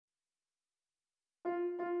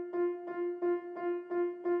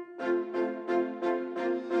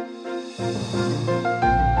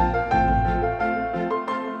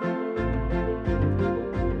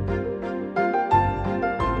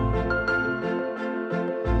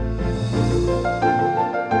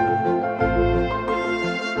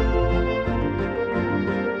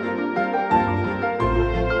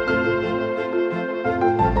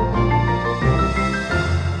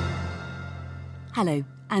Hello,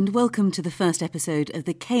 and welcome to the first episode of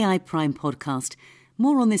the KI Prime podcast.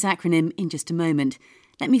 More on this acronym in just a moment.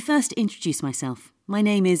 Let me first introduce myself. My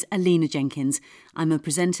name is Alina Jenkins. I'm a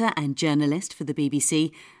presenter and journalist for the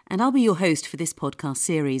BBC, and I'll be your host for this podcast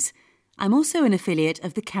series. I'm also an affiliate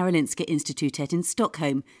of the Karolinska Institutet in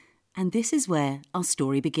Stockholm, and this is where our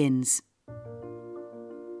story begins.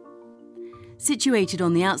 Situated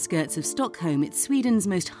on the outskirts of Stockholm, it's Sweden's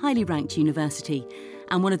most highly ranked university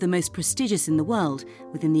and one of the most prestigious in the world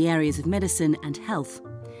within the areas of medicine and health.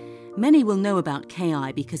 Many will know about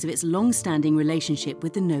KI because of its long-standing relationship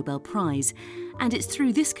with the Nobel Prize, and it's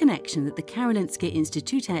through this connection that the Karolinska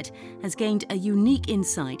Institutet has gained a unique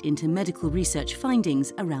insight into medical research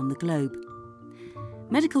findings around the globe.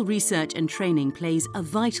 Medical research and training plays a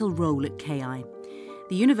vital role at KI.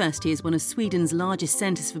 The university is one of Sweden's largest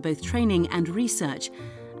centres for both training and research,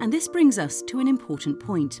 and this brings us to an important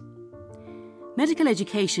point. Medical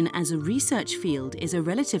education as a research field is a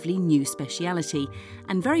relatively new speciality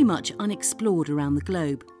and very much unexplored around the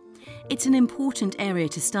globe. It's an important area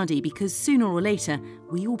to study because sooner or later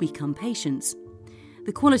we all become patients.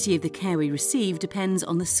 The quality of the care we receive depends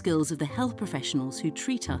on the skills of the health professionals who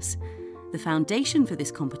treat us. The foundation for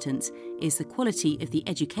this competence is the quality of the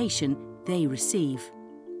education they receive.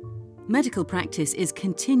 Medical practice is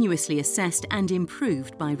continuously assessed and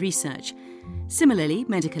improved by research. Similarly,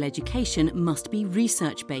 medical education must be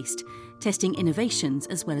research-based, testing innovations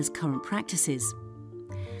as well as current practices.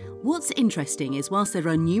 What's interesting is whilst there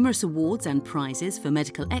are numerous awards and prizes for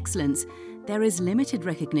medical excellence, there is limited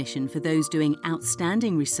recognition for those doing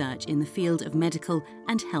outstanding research in the field of medical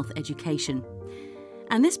and health education.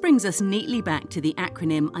 And this brings us neatly back to the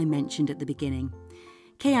acronym I mentioned at the beginning.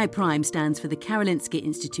 KI Prime stands for the Karolinska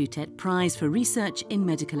Institutet Prize for Research in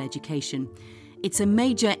Medical Education. It's a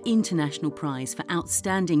major international prize for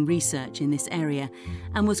outstanding research in this area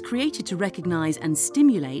and was created to recognise and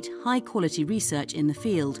stimulate high-quality research in the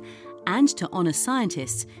field and to honour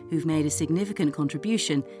scientists who've made a significant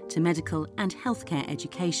contribution to medical and healthcare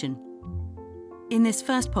education. In this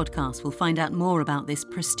first podcast, we'll find out more about this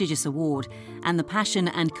prestigious award and the passion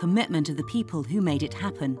and commitment of the people who made it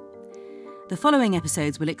happen. The following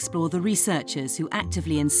episodes will explore the researchers who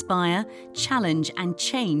actively inspire, challenge and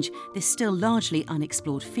change this still largely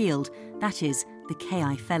unexplored field, that is, the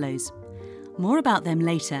KI Fellows. More about them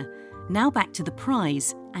later. Now back to the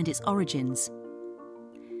prize and its origins.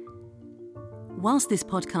 Whilst this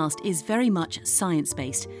podcast is very much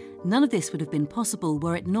science-based, none of this would have been possible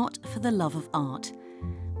were it not for the love of art.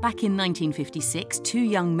 Back in 1956, two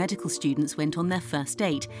young medical students went on their first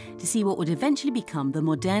date to see what would eventually become the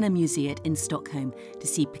Moderna Museet in Stockholm, to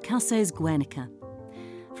see Picasso's Guernica.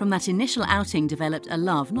 From that initial outing developed a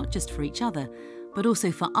love not just for each other, but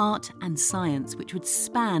also for art and science, which would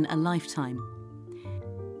span a lifetime.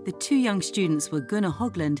 The two young students were Gunnar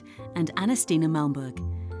Höglund and Anna-Stina Malmberg,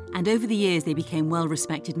 and over the years they became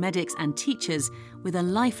well-respected medics and teachers with a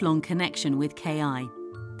lifelong connection with KI.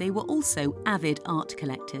 They were also avid art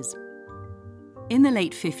collectors. In the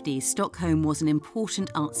late 50s, Stockholm was an important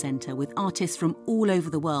art centre with artists from all over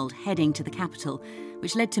the world heading to the capital,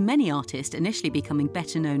 which led to many artists initially becoming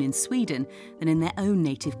better known in Sweden than in their own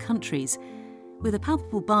native countries. With a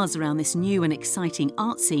palpable buzz around this new and exciting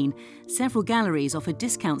art scene, several galleries offered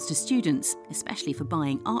discounts to students, especially for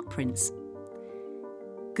buying art prints.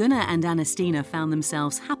 Gunnar and Anna-Stina found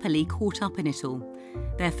themselves happily caught up in it all.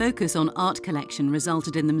 Their focus on art collection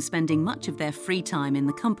resulted in them spending much of their free time in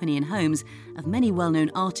the company and homes of many well-known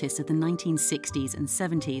artists of the 1960s and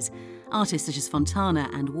 70s, artists such as Fontana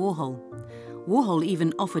and Warhol. Warhol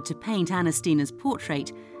even offered to paint Anna-Stina's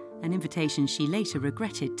portrait, an invitation she later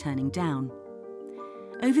regretted turning down.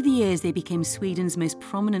 Over the years, they became Sweden's most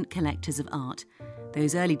prominent collectors of art,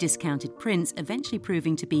 those early discounted prints eventually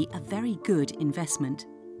proving to be a very good investment.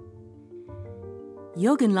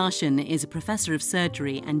 Jörgen Larsson is a professor of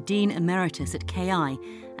surgery and Dean Emeritus at KI,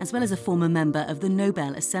 as well as a former member of the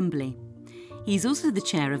Nobel Assembly. He's also the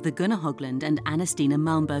chair of the Gunnar Höglund and Anna-Stina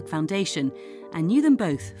Malmberg Foundation, and knew them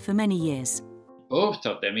both for many years. Both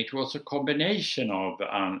of them, it was a combination of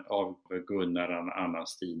Gunnar and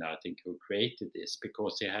Anna-Stina, I think, who created this,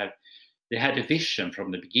 because they had a vision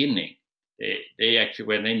from the beginning. They actually,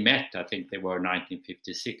 when they met, I think they were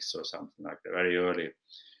 1956 or something like that, very early.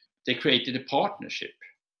 They created a partnership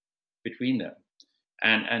between them.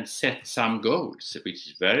 and set some goals, which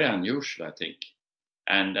is very unusual, I think.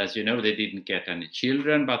 And as you know, they didn't get any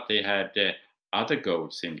children, but they had other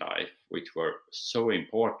goals in life, which were so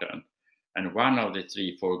important. And one of the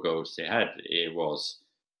 3-4 goals they had was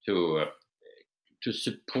to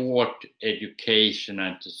support education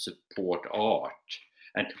and to support art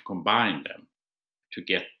and to combine them to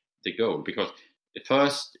get the goal. Because the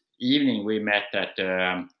first evening we met at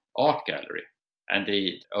the art gallery, and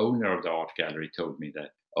the owner of the art gallery told me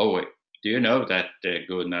that, oh, do you know that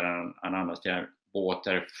Gunnar and Anna-Stina bought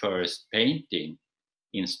their first painting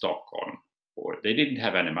in Stockholm? Or they didn't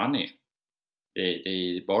have any money.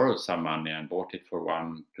 They borrowed some money and bought it for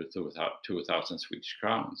 1,000 to 2,000 Swedish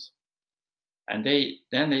crowns. And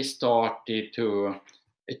then they started to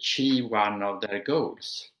achieve one of their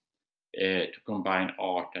goals, to combine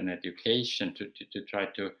art and education, to try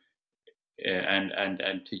to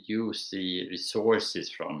and to use the resources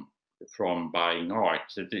from buying art.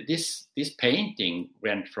 So this painting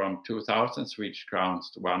went from 2,000 Swedish crowns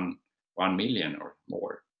to 1 million or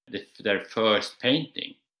more. Their first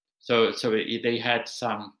painting. So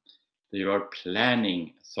they were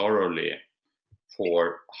planning thoroughly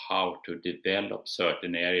for how to develop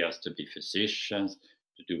certain areas, to be physicians,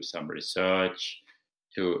 to do some research,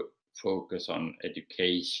 to focus on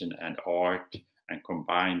education and art, and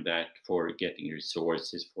combine that for getting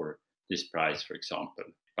resources for this prize, for example.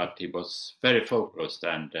 But he was very focused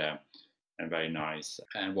and very nice,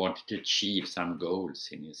 and wanted to achieve some goals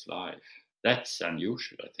in his life. That's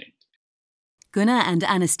unusual, I think. Gunnar and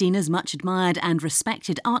Anna-Stina's much admired and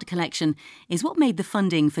respected art collection is what made the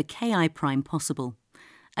funding for KI Prime possible.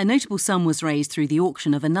 A notable sum was raised through the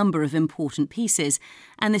auction of a number of important pieces,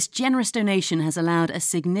 and this generous donation has allowed a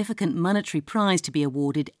significant monetary prize to be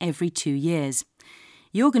awarded every 2 years.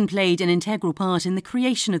 Jürgen played an integral part in the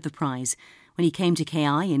creation of the prize. When he came to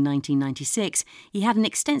KI in 1996, he had an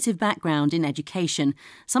extensive background in education,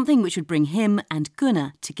 something which would bring him and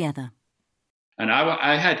Gunnar together. And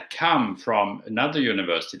I had come from another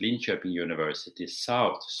university, Linköping University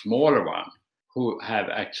South, smaller one, who have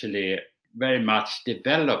actually very much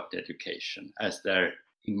developed education as their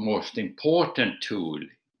most important tool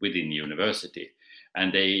within the university.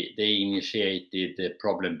 And they initiated the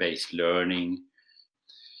problem-based learning,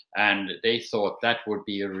 and they thought that would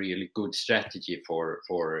be a really good strategy for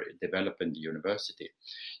developing the university.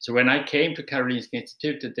 So when I came to Karolinska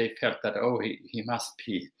Institute, they felt that,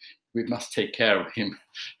 we must take care of him.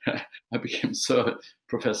 I became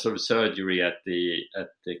professor of surgery at the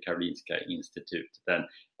Karolinska Institute. Then,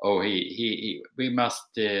 we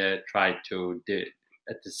must try to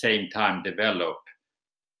at the same time develop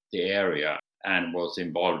the area, and was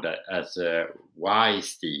involved as a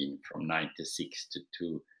WISE dean from 96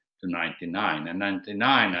 to 99. And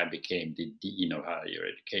 99, I became the dean of higher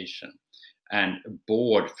education, and a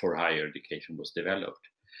board for higher education was developed.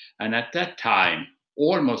 And at that time,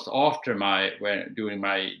 almost after during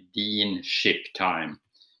my deanship time,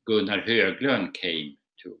 Gunnar Höglund came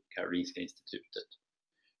to Karolinska Institutet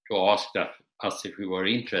to ask us if we were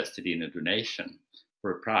interested in a donation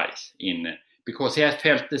for a prize, because he had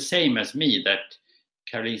felt the same as me, that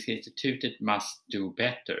Karolinska Institutet must do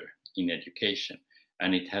better in education,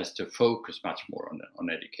 and it has to focus much more on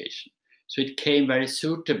education. So it came very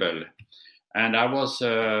suitable. And I was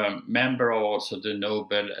a member of also the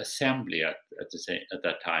Nobel Assembly at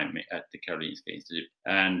that time at the Karolinska Institute,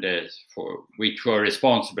 and which were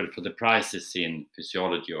responsible for the prizes in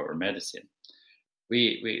physiology or medicine.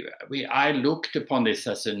 I looked upon this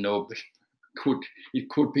as a Nobel. It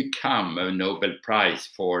could become a Nobel Prize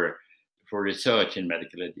for research in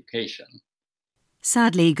medical education.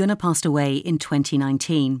 Sadly, Gunnar passed away in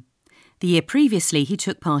 2019. The year previously, he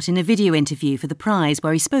took part in a video interview for the prize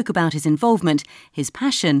where he spoke about his involvement, his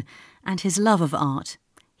passion, and his love of art.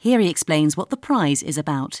 Here he explains what the prize is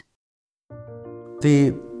about.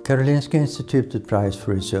 The Karolinska Institutet Prize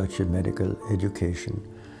for Research in Medical Education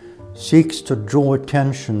seeks to draw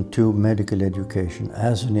attention to medical education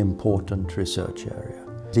as an important research area.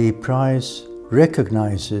 The prize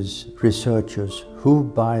recognizes researchers who,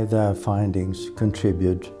 by their findings,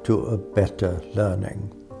 contribute to a better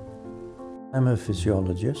learning. I'm a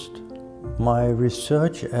physiologist. My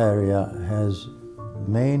research area has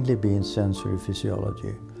mainly been sensory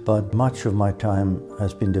physiology, but much of my time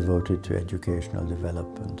has been devoted to educational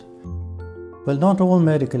development. Well, not all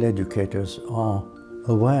medical educators are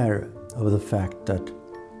aware of the fact that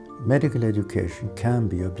medical education can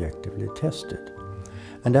be objectively tested.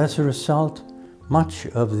 And as a result, much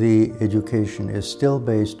of the education is still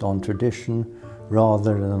based on tradition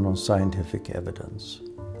rather than on scientific evidence.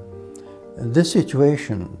 This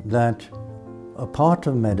situation that a part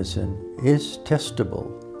of medicine is testable,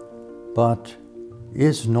 but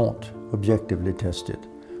is not objectively tested,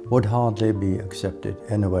 would hardly be accepted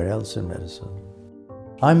anywhere else in medicine.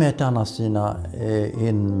 I met Anna-Stina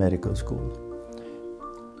in medical school,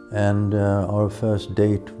 and our first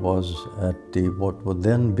date was at what would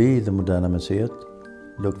then be the Moderna Museet,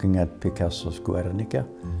 looking at Picasso's Guernica.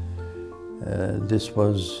 This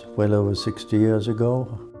was well over 60 years ago.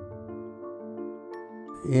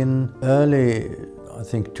 In early, I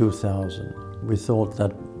think 2000, we thought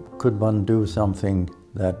that could one do something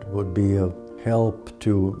that would be of help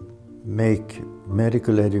to make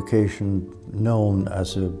medical education known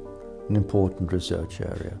as an important research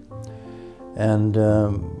area. And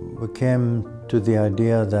we came to the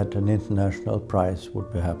idea that an international prize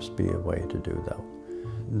would perhaps be a way to do that.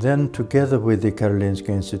 Then, together with the Karolinska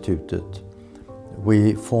Institutet,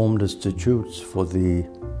 we formed institutes for the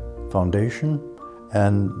foundation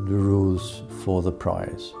and the rules for the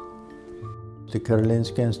prize. The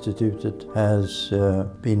Karolinska Institutet has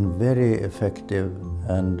been very effective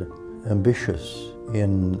and ambitious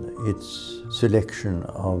in its selection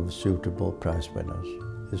of suitable prize winners.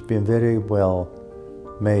 It's been very well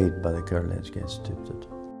made by the Karolinska Institutet.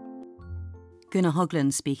 Gunnar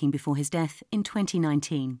Hoglund speaking before his death in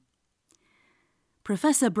 2019.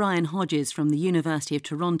 Professor Brian Hodges from the University of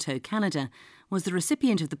Toronto, Canada, was the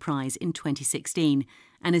recipient of the prize in 2016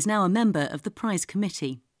 and is now a member of the prize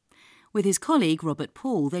committee. With his colleague Robert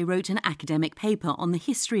Paul, they wrote an academic paper on the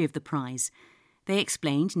history of the prize. They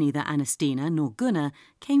explained neither Anna-Stina nor Gunnar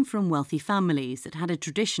came from wealthy families that had a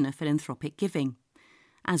tradition of philanthropic giving.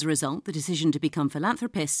 As a result, the decision to become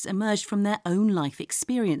philanthropists emerged from their own life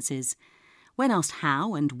experiences. When asked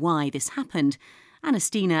how and why this happened,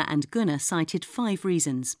 Anna-Stina and Gunnar cited 5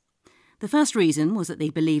 reasons. The first reason was that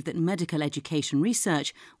they believed that medical education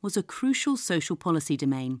research was a crucial social policy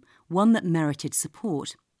domain, one that merited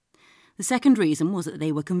support. The second reason was that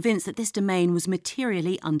they were convinced that this domain was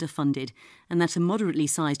materially underfunded and that a moderately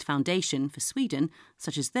sized foundation for Sweden,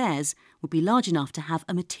 such as theirs, would be large enough to have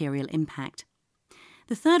a material impact.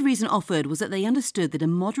 The third reason offered was that they understood that a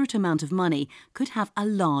moderate amount of money could have a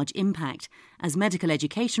large impact, as medical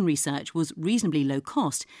education research was reasonably low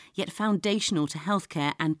cost, yet foundational to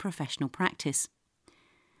healthcare and professional practice.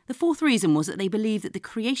 The fourth reason was that they believed that the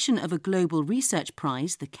creation of a global research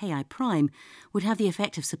prize, the KI Prime, would have the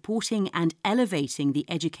effect of supporting and elevating the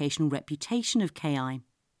educational reputation of KI.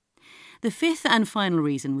 The fifth and final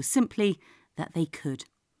reason was simply that they could.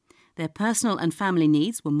 Their personal and family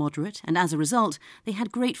needs were moderate, and as a result, they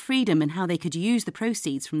had great freedom in how they could use the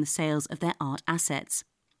proceeds from the sales of their art assets.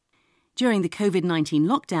 During the COVID-19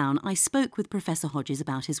 lockdown, I spoke with Professor Hodges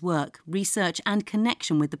about his work, research and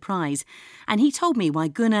connection with the prize, and he told me why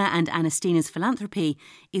Gunnar and Anna-Stina's philanthropy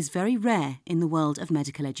is very rare in the world of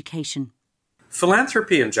medical education.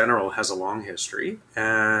 Philanthropy in general has a long history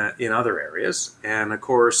in other areas, and of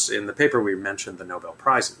course in the paper we mentioned the Nobel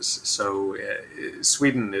Prizes. So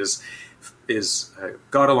Sweden is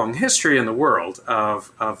got a long history in the world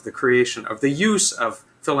of the creation of the use of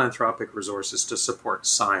philanthropic resources to support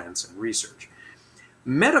science and research.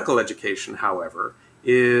 Medical education, however,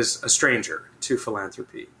 is a stranger to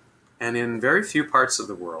philanthropy, and in very few parts of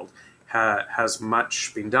the world has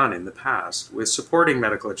much been done in the past with supporting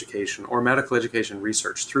medical education or medical education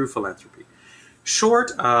research through philanthropy,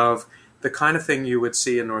 short of the kind of thing you would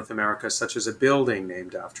see in North America, such as a building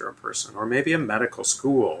named after a person, or maybe a medical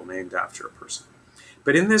school named after a person.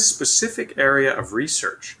 But in this specific area of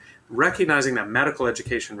research, recognizing that medical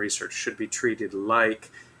education research should be treated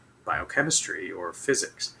like biochemistry or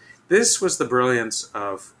physics, this was the brilliance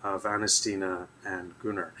of Anna-Stina and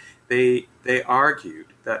Gunnar. They argued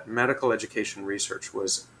that medical education research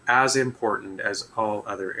was as important as all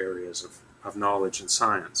other areas of knowledge and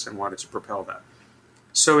science, and wanted to propel that.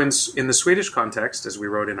 So in the Swedish context, as we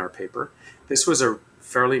wrote in our paper, this was a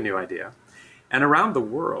fairly new idea. And around the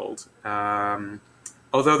world,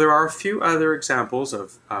 although there are a few other examples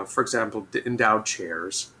of, for example, endowed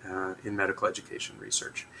chairs in medical education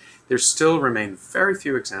research, there still remain very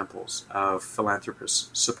few examples of philanthropists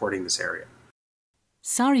supporting this area.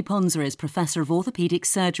 Sari Ponsa is Professor of Orthopaedic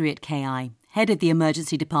Surgery at KI, head of the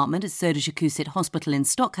Emergency Department at Södersjukhuset Hospital in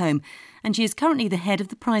Stockholm, and she is currently the head of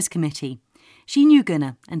the prize committee. She knew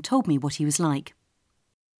Gunnar and told me what he was like.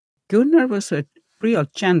 Gunnar was a real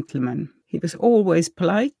gentleman. He was always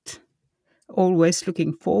polite, always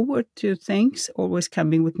looking forward to things, always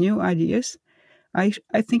coming with new ideas. I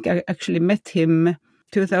think I actually met him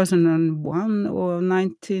 2001 or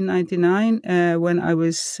 1999 when I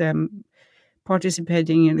was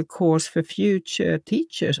participating in a course for future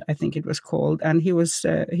teachers, I think it was called, and he was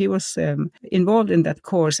involved in that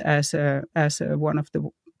course as one of the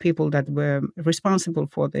people that were responsible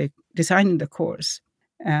for the designing the course.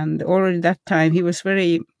 And already that time he was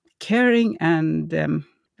very caring and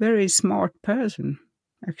very smart person,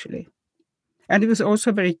 actually. And it was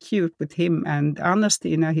also very cute with him and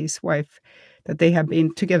Anna-Stina, his wife, that they have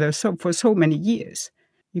been together for so many years.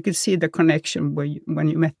 You could see the connection when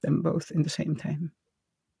you met them both in the same time.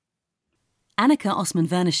 Annika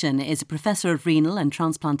Osman-Wernersen is a professor of renal and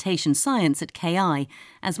transplantation science at KI,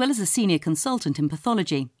 as well as a senior consultant in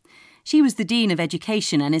pathology. She was the Dean of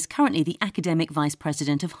Education and is currently the Academic Vice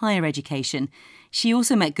President of Higher Education. She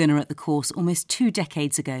also met Gunnar at the course almost 2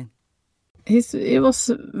 decades ago. He was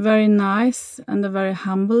very nice and a very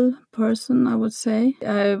humble person, I would say.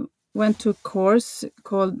 I went to a course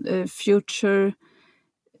called Future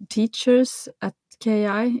Teachers at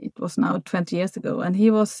KI. It was now 20 years ago, and he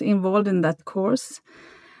was involved in that course.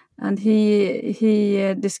 And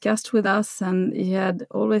he discussed with us, and he had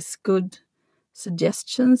always good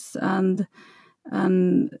suggestions. And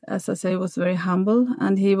as I say, he was very humble,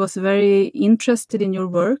 and he was very interested in your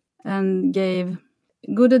work and gave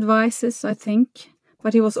good advices, I think.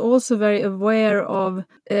 But he was also very aware of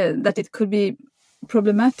that it could be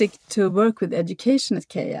problematic to work with education at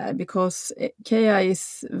KI, because KI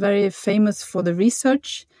is very famous for the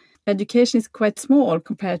research. Education is quite small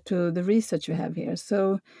compared to the research we have here.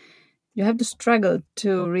 So you have to struggle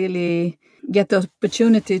to really get the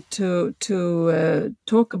opportunity to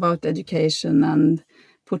talk about education and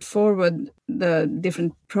put forward the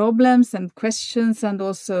different problems and questions and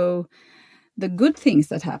also the good things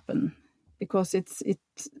that happen, because it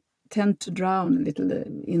tends to drown a little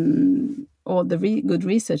in all the good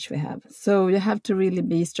research we have. So you have to really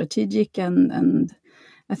be strategic, and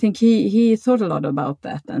I think he thought a lot about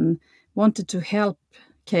that and wanted to help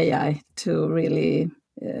KI to really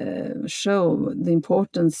show the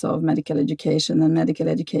importance of medical education and medical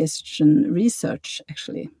education research,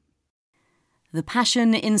 actually. The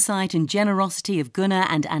passion, insight and generosity of Gunnar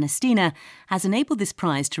and Anna-Stina has enabled this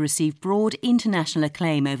prize to receive broad international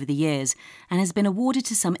acclaim over the years and has been awarded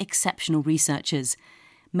to some exceptional researchers.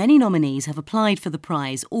 Many nominees have applied for the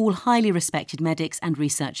prize, all highly respected medics and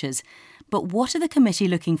researchers. But what are the committee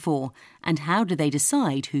looking for, and how do they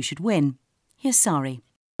decide who should win? Here's Sari.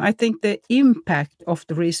 I think the impact of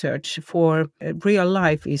the research for real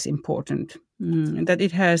life is important. That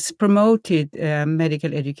it has promoted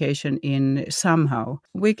medical education in somehow.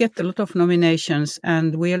 We get a lot of nominations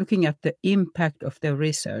and we are looking at the impact of the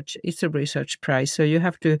research. It's a research prize, so you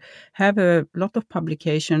have to have a lot of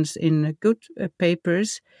publications in good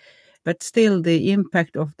papers, but still the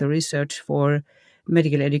impact of the research for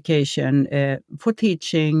medical education, for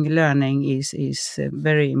teaching, learning is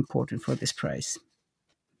very important for this prize.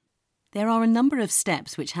 There are a number of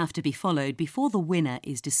steps which have to be followed before the winner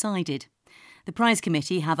is decided. The prize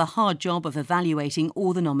committee have a hard job of evaluating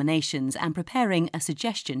all the nominations and preparing a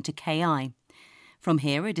suggestion to KI. From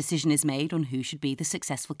here, a decision is made on who should be the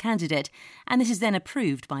successful candidate, and this is then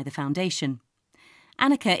approved by the foundation.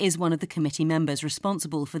 Annika is one of the committee members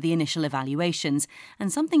responsible for the initial evaluations,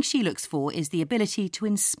 and something she looks for is the ability to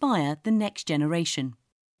inspire the next generation.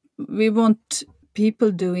 We want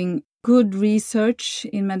people doing good research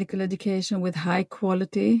in medical education with high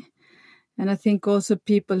quality. And I think also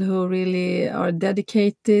people who really are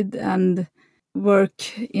dedicated and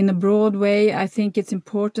work in a broad way. I think it's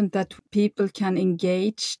important that people can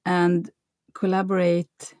engage and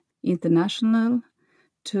collaborate international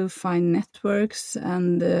to find networks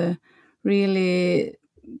and really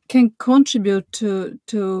can contribute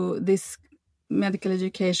to this medical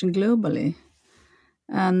education globally.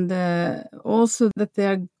 And also that they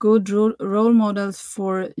are good role models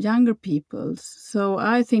for younger people. So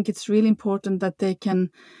I think it's really important that they can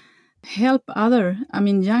help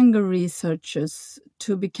younger researchers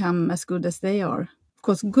to become as good as they are. Of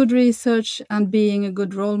course, good research and being a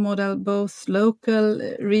good role model, both local,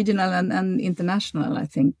 regional and international, I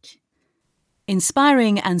think.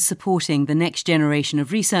 Inspiring and supporting the next generation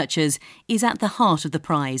of researchers is at the heart of the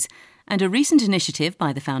prize, and a recent initiative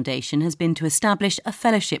by the foundation has been to establish a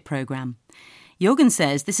fellowship programme. Jorgen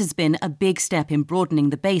says this has been a big step in broadening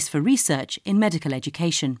the base for research in medical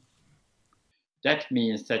education. That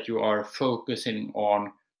means that you are focusing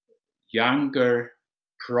on younger,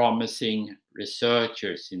 promising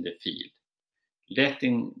researchers in the field,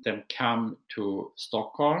 letting them come to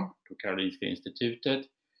Stockholm, to Karolinska Institutet,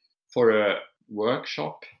 for a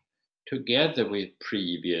workshop together with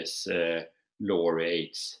previous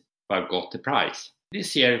laureates who have got the prize.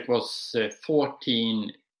 This year it was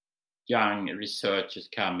 14 young researchers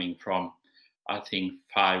coming from I think,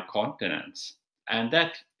 5 continents. And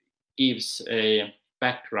that gives a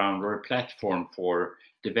background or a platform for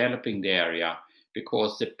developing the area,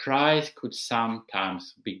 because the prize could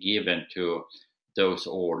sometimes be given to those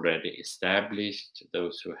already established,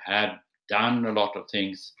 those who have done a lot of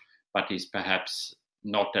things, but is perhaps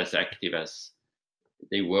not as active as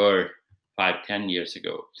they were 5-10 years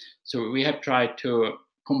ago. So we have tried to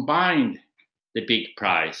combine the big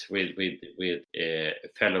prize with a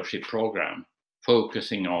fellowship program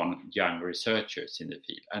focusing on young researchers in the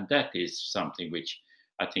field. And that is something which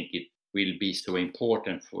I think it will be so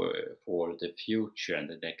important for the future and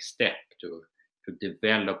the next step to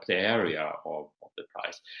develop the area of the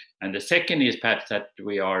prize. And the second is perhaps that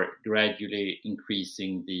we are gradually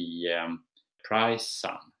increasing the prize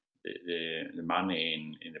sum, the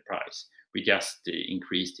money in the prize. We just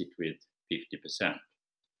increased it with 50%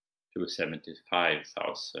 to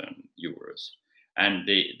 75,000 euros. And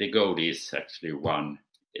the goal is actually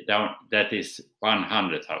that is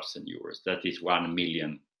 100,000 euros. That is 1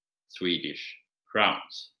 million Swedish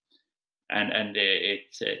crowns. And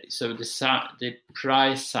it's so the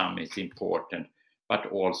prize sum is important, but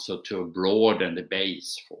also to broaden the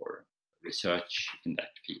base for research in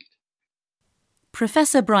that field.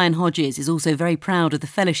 Professor Brian Hodges is also very proud of the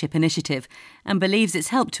Fellowship Initiative and believes it's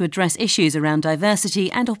helped to address issues around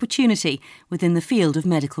diversity and opportunity within the field of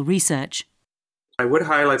medical research. I would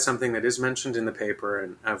highlight something that is mentioned in the paper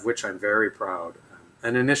and of which I'm very proud,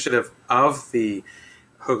 an initiative of the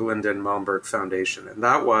Högland and Malmberg Foundation, and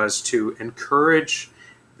that was to encourage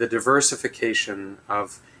the diversification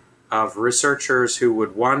of researchers who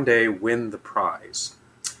would one day win the prize.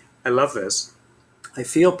 I love this. I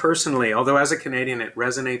feel personally, although as a Canadian it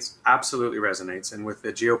absolutely resonates, and with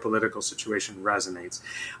the geopolitical situation resonates,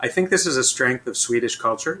 I think this is a strength of Swedish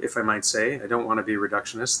culture, if I might say. I don't want to be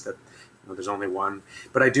reductionist, that there's only one,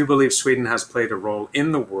 but I do believe Sweden has played a role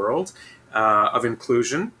in the world of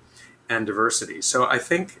inclusion and diversity. So I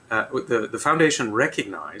think the foundation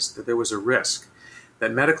recognized that there was a risk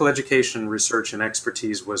that medical education, research, and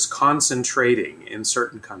expertise was concentrating in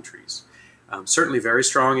certain countries. Certainly very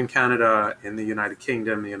strong in Canada, in the United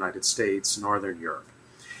Kingdom, the United States, Northern Europe.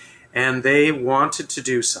 And they wanted to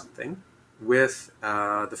do something with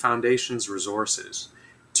the foundation's resources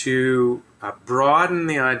to broaden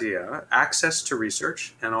the idea, access to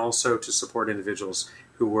research, and also to support individuals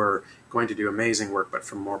who were going to do amazing work, but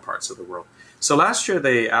from more parts of the world. So last year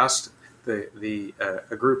they asked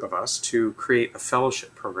a group of us to create a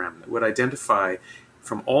fellowship program that would identify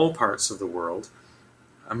from all parts of the world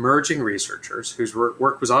emerging researchers whose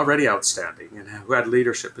work was already outstanding and who had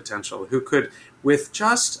leadership potential, who could, with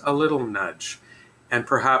just a little nudge and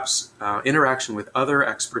perhaps interaction with other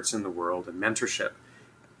experts in the world and mentorship,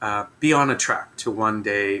 be on a track to one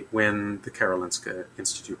day win the Karolinska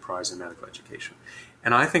Institute Prize in Medical Education.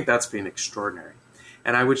 And I think that's been extraordinary.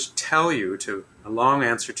 And I would tell you, to a long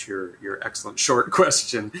answer to your excellent short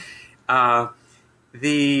question,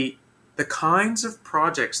 the kinds of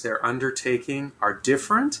projects they're undertaking are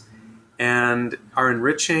different and are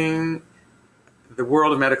enriching the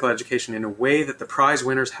world of medical education in a way that the prize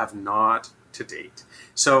winners have not to date.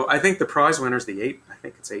 So I think the prize winners, I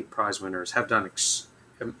think it's 8 prize winners, have done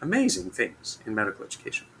amazing things in medical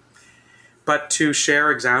education. But to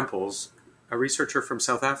share examples, a researcher from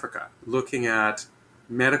South Africa looking at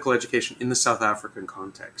medical education in the South African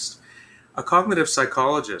context, a cognitive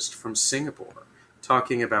psychologist from Singapore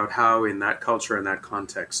talking about how in that culture and that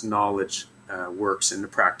context knowledge works in the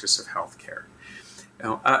practice of healthcare.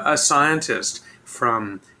 A scientist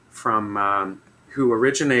from who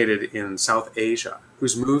originated in South Asia,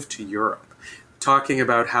 who's moved to Europe, talking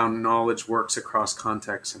about how knowledge works across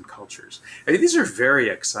contexts and cultures. I mean, these are very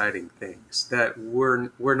exciting things that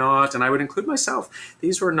were not, and I would include myself,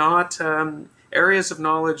 these were not areas of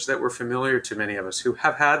knowledge that were familiar to many of us who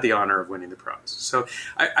have had the honor of winning the prize. So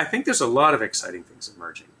I think there's a lot of exciting things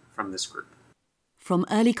emerging from this group. From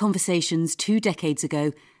early conversations 2 decades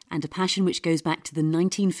ago and a passion which goes back to the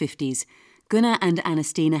 1950s, Gunnar and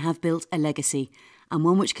Anna-Stina have built a legacy, and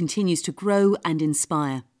one which continues to grow and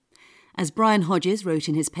inspire. As Brian Hodges wrote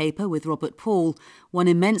in his paper with Robert Paul, one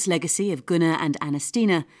immense legacy of Gunnar and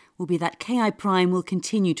Anna-Stina will be that KI Prime will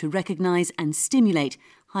continue to recognise and stimulate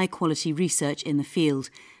high-quality research in the field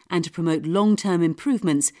and to promote long-term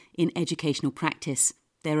improvements in educational practice,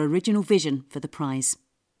 their original vision for the prize.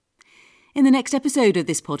 In the next episode of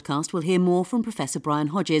this podcast, we'll hear more from Professor Brian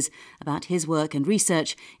Hodges about his work and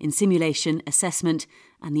research in simulation, assessment,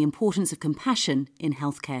 and the importance of compassion in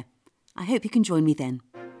healthcare. I hope you can join me then.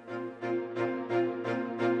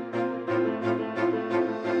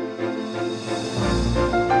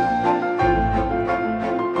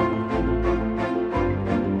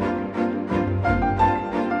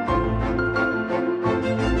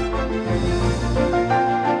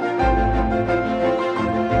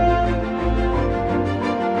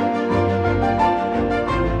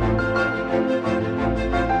 Thank you.